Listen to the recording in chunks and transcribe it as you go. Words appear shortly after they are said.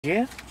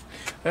Yeah?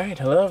 Alright,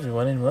 hello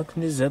everyone and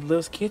welcome to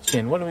Zedlo's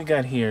Kitchen. What do we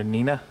got here,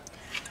 Nina?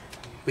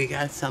 We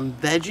got some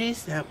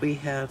veggies that we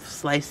have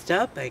sliced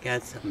up. I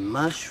got some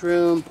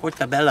mushroom,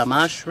 portobello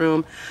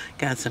mushroom.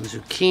 Got some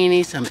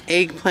zucchini, some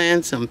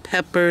eggplant, some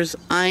peppers,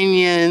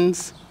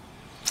 onions.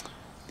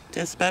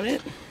 That's about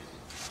it.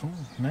 Oh,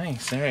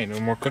 nice. Alright,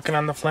 and we're cooking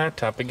on the flat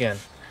top again.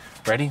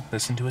 Ready?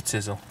 Listen to it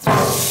sizzle.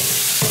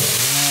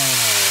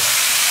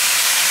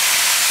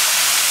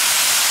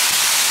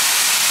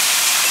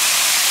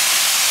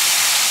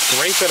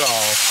 Scrape it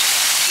all.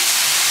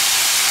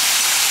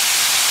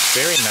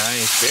 Very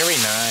nice, very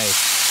nice.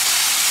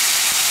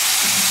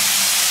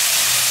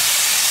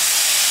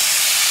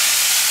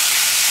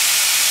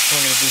 We're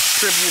going to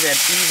distribute that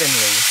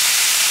evenly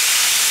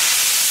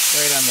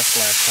right on the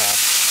flat top.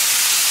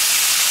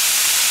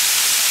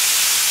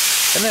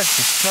 And this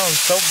smells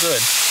so good.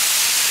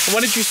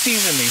 What did you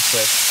season these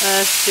with?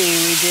 Let's see,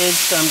 we did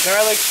some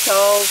garlic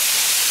salt,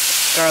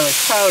 garlic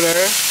powder,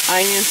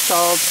 onion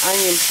salt,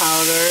 onion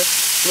powder,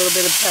 a little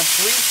bit of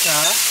paprika,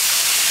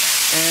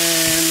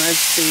 and let's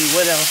see,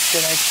 what else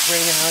did I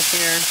bring out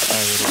here? A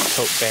little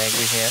tote bag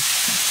we have.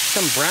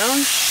 Some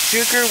brown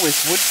sugar with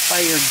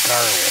wood-fired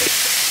garlic.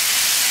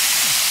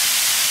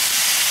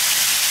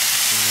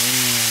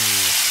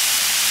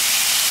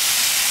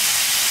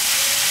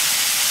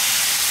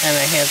 And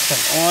I had some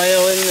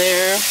oil in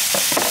there.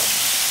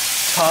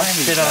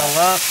 Tossed it all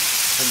up.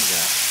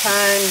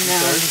 Time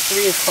now is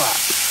 3 o'clock.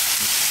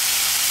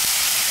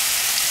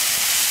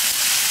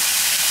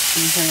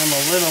 Season them a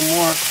little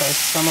more because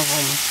some of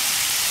them...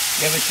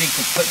 You ever think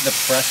of putting the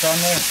press on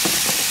there?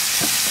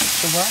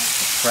 The what?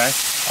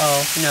 Press?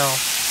 Oh, no.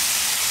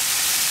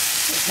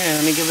 Okay,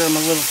 let me give them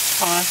a little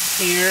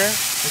toss here.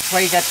 That's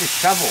why you got the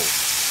shovel.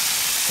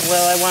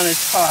 Well, I want to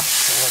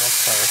toss a little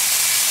first.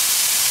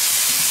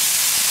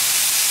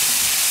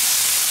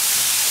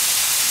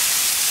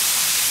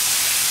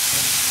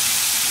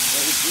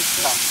 Where did this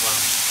come from?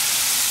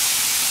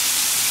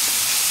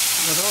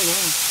 I don't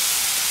know.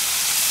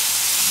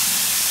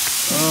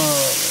 Oh.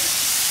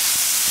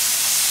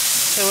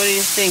 So what do you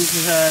think,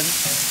 Judd?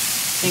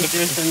 Think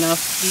there's enough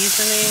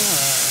seasoning,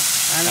 or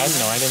I don't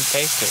know. I didn't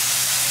taste it.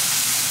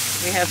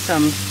 We have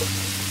some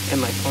in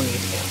my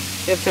ponytail.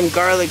 We have some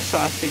garlic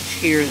sausage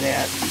here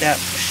that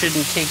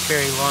shouldn't take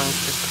very long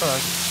to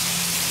cook.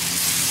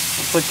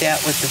 We'll put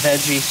that with the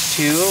veggies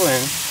too,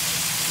 and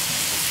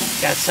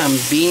got some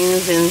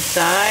beans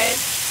inside.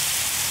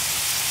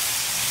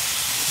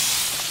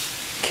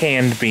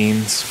 Canned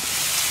beans.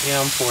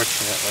 Yeah,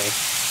 unfortunately.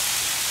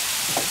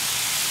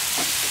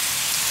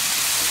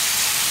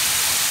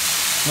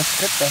 Looks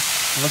good though.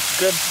 Looks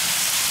good.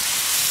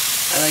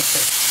 I like to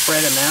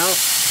spread them out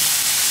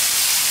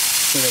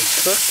so they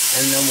cook,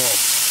 and then we'll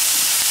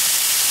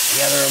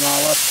gather them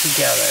all up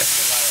together.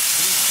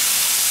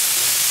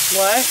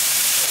 What?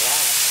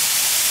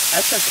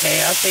 That's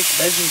okay. I'll take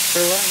veggies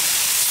for lunch.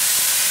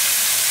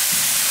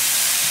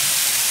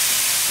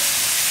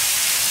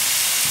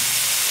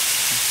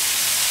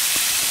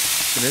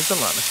 It is a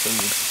lot of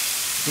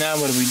food. Now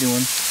what are we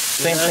doing?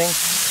 Same thing?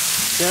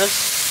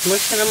 Just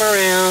smushing them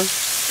around.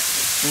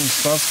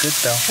 Smells good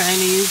though. Trying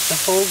to use the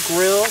whole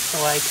grill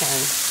so I can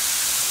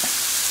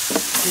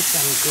get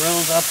them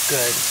grilled up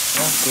good.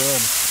 Oh, good.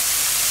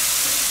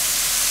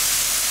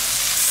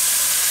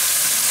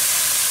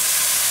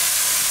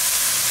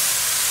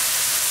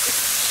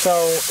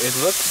 So it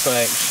looks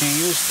like she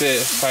used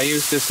this. I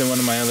used this in one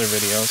of my other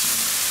videos,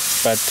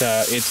 but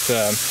it's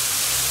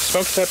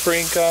smoked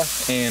paprika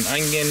and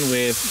onion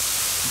with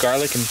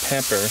garlic and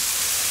pepper.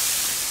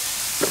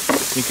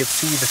 You can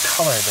see the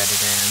color that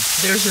it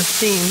is. There's a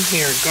theme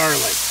here,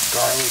 garlic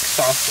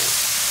sausage,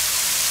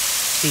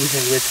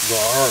 seasoned with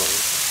garlic.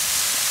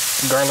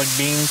 Garlic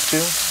beans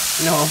too?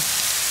 No.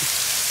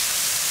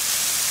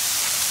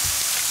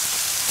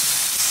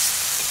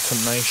 Some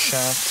nice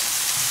shots.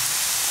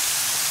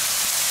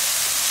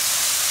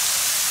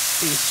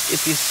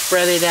 If you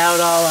spread it out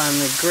all on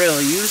the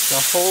grill, use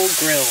the whole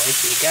grill.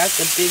 If you got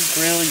the big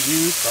grill,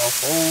 use the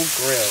whole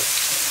grill.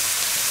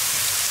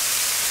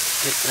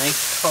 Get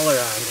nice color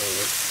on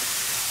it.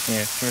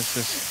 Yeah,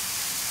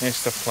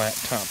 here's the flat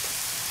top.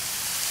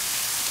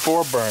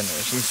 4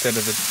 burners instead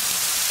of the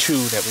 2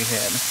 that we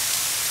had.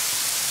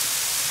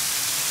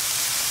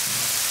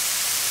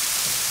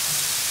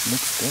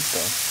 Looks good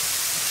though.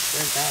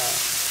 Sure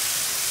does.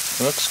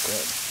 Looks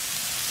good.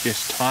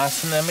 Just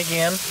tossing them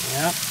again.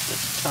 Yep,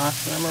 just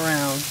tossing them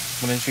around.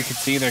 But as you can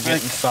see, they're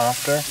getting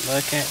softer.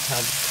 Look at how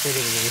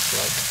pretty these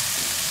look.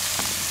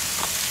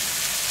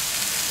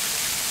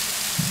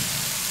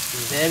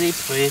 Very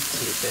pretty,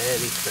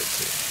 very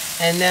pretty.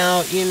 And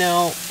now, you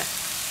know,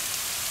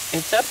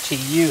 it's up to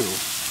you.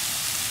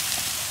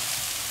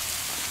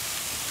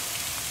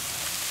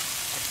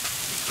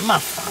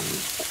 Muffin.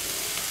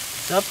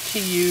 It's up to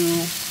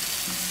you.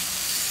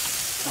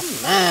 Come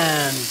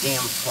on,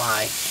 damn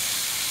fly.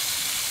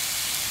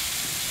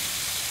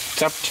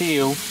 It's up to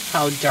you.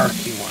 How dark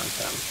you want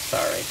them.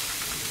 Sorry.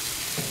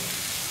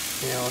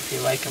 You know, if you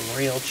like them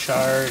real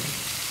charred,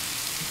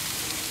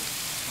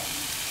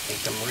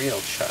 make them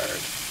real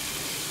charred.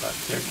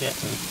 but they're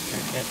getting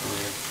there.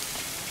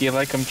 You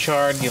like them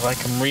charred, you like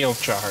them real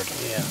charred.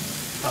 Yeah.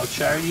 How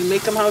charred? You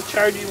make them how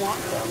charred you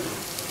want them.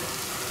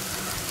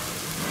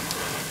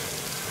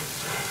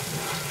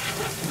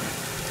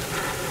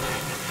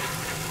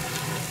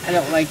 I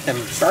don't like them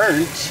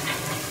burnt,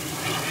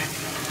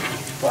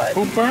 but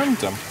Who burned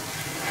them?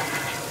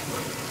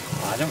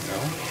 I don't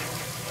know.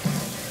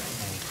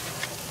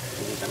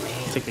 Maybe the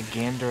man. Take a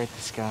gander at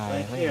the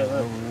sky. Right here,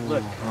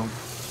 look.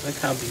 Look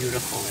how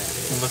beautiful that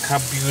is. Look how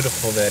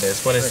beautiful that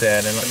is. What is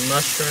that? The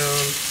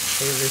mushroom.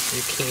 Look at this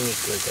zucchini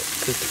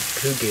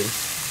cooking.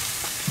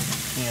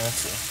 Yeah,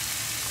 let's see.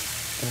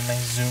 Get a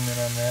nice zoom in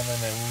on that.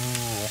 And then,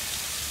 ooh.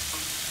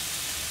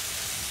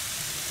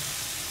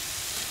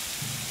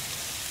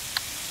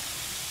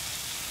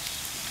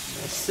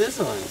 The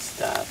sizzling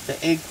stuff. The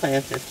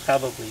eggplant is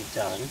probably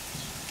done.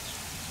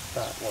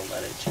 But we'll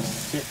let it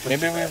just sit with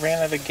Maybe the we rest.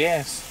 ran out of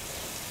gas.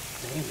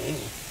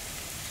 Maybe.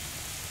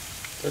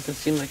 Doesn't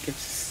seem like it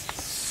was.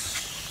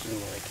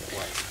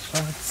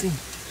 Well, let's see.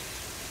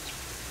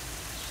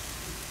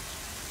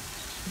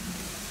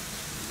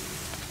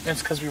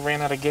 That's because we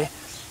ran out of gas.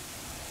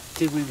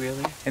 Did we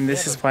really? And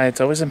this is why it's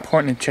always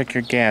important to check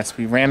your gas.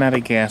 We ran out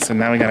of gas, and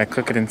now we gotta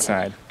cook it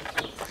inside.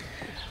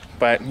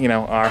 But, you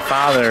know, our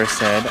father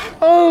said,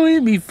 oh,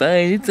 it'll be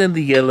fine. It's in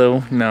the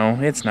yellow. No,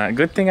 it's not.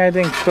 Good thing I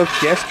didn't cook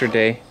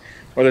yesterday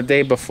or the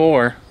day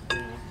before.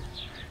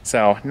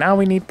 So now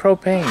we need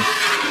propane.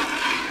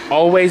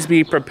 Always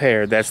be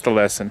prepared. That's the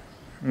lesson.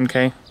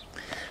 Okay?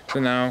 So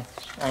now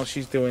all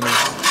she's doing is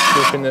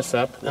whipping this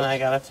up. Then I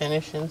gotta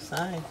finish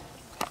inside.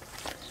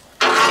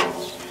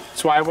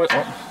 That's why I was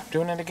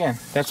doing it again.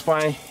 That's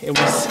why it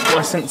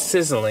wasn't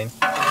sizzling.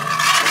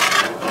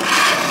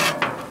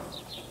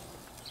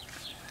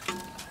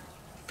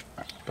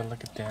 But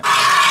look at that.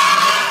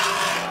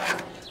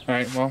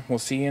 Alright, well, we'll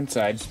see you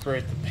inside. Spray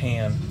at the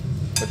pan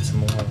with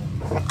some oil.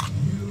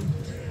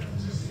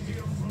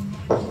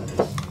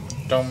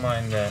 Don't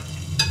mind that.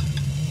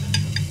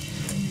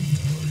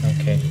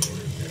 Okay.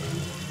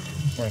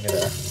 Look at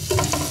that.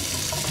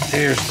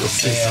 There's the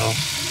sizzle.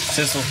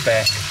 Sizzle's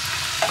back.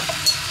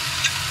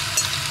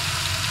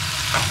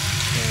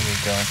 There we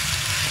go.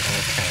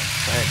 Okay.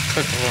 I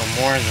cook a little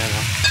more and then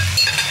I'll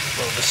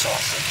throw the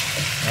sausage.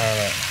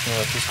 Alright,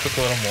 well, just cook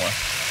a little more.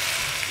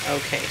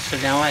 Okay, so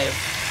now I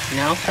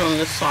have thrown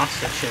the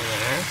sausage in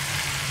there.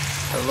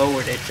 I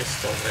lowered it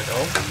just a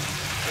little.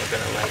 We're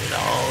gonna let it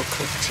all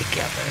cook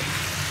together.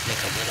 Make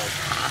a little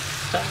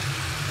pasta.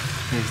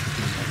 Here's the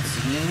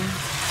beans.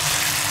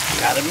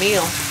 Got a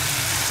meal.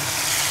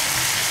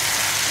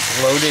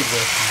 Loaded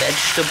with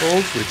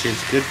vegetables, which is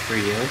good for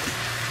you.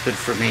 Good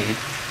for me.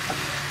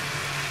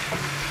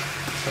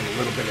 Some a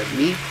little bit of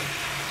meat,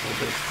 a little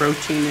bit of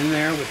protein in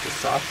there with the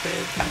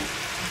sausage.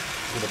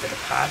 A little bit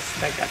of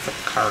pasta. Got some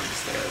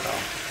carbs there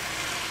though.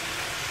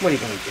 What are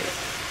you gonna do?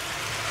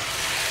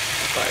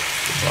 But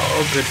it's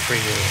all good for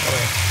you. Oh,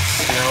 it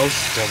smells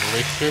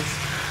delicious.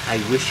 I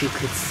wish you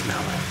could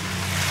smell it.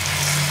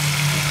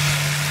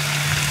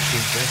 I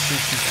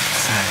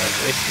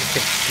wish you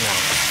could smell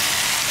it.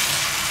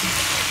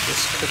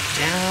 Just cook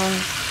down.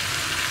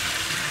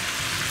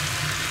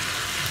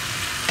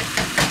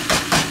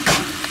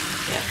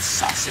 Yeah,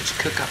 sausage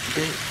cook up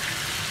good.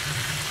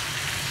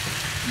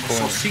 The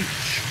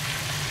sausage.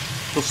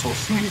 The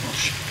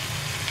sausage.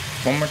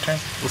 One more time.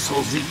 The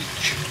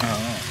sausage.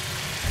 Oh.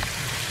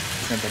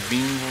 Got the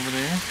beans over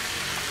there.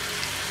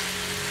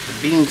 The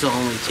beans will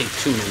only take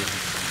 2 minutes.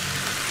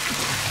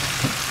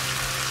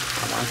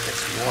 I want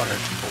this water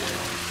to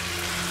boil.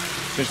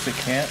 There's the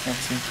cat. Let's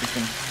see if we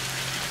can.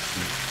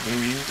 There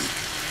he is.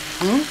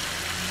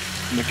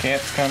 The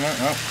cat's coming.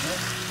 Oh.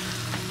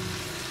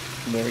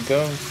 There he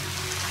goes.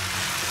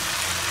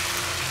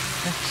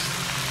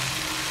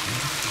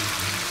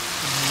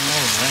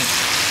 Alright.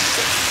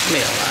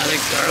 Made a lot of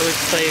garlic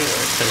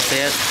flavor because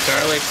that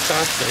garlic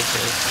sausage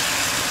is.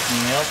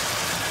 Yep.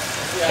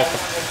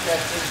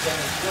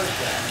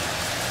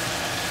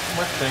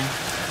 What thing?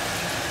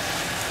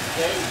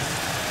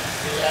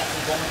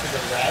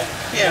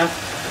 Yeah.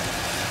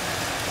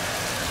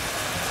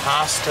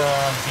 Pasta,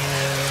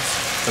 beans.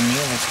 The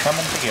meal is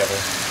coming together.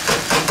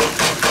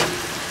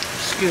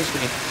 Excuse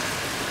me.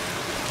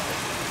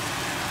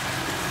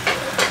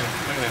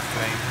 Look at that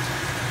thing.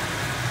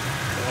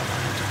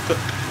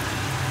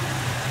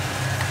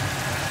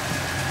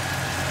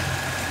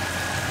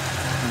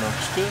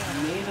 Looks good. I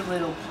made a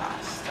little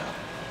pasta.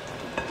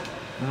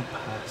 Little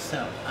pasta. So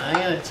I'm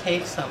going to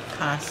take some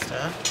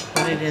pasta,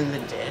 put it in the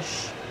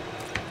dish,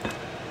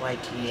 like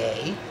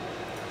yay.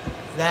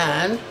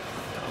 Then,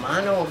 come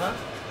on over.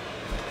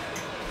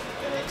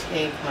 I'm going to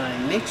take my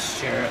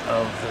mixture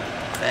of the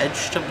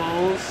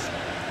vegetables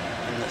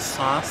and the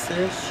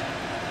sausage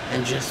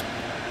and just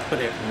put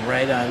it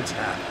right on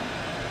top.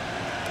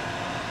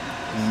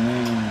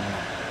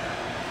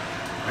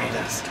 Right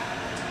on top.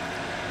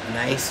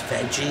 Nice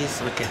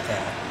veggies, look at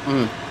that.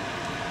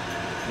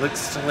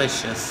 Looks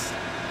delicious.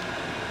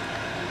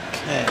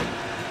 Okay.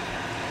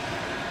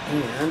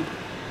 And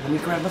let me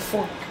grab a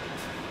fork.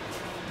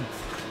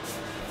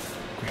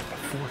 Grab a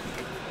fork.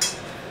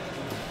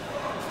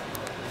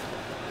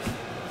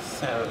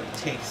 So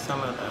take some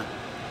of the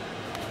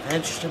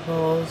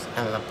vegetables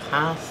and the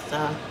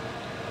pasta.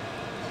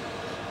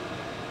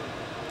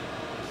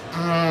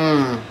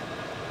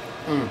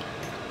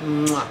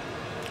 Mwah.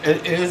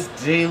 It is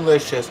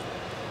delicious.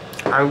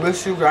 I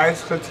wish you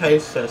guys could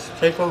taste this.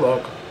 Take a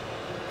look.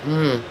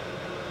 It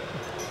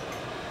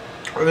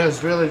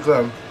is really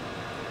good.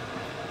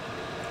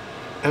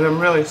 And I'm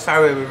really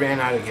sorry we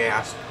ran out of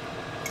gas.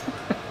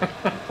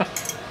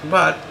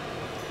 But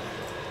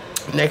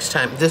next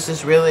time, this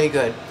is really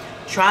good.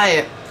 Try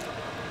it.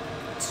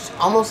 It's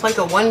almost like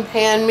a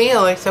one-pan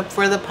meal except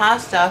for the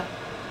pasta.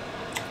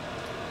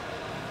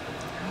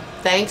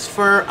 Thanks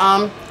for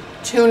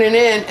tuning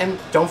in, and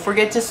don't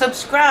forget to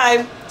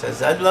subscribe to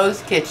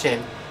Zudlo's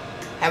Kitchen.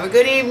 Have a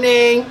good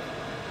evening.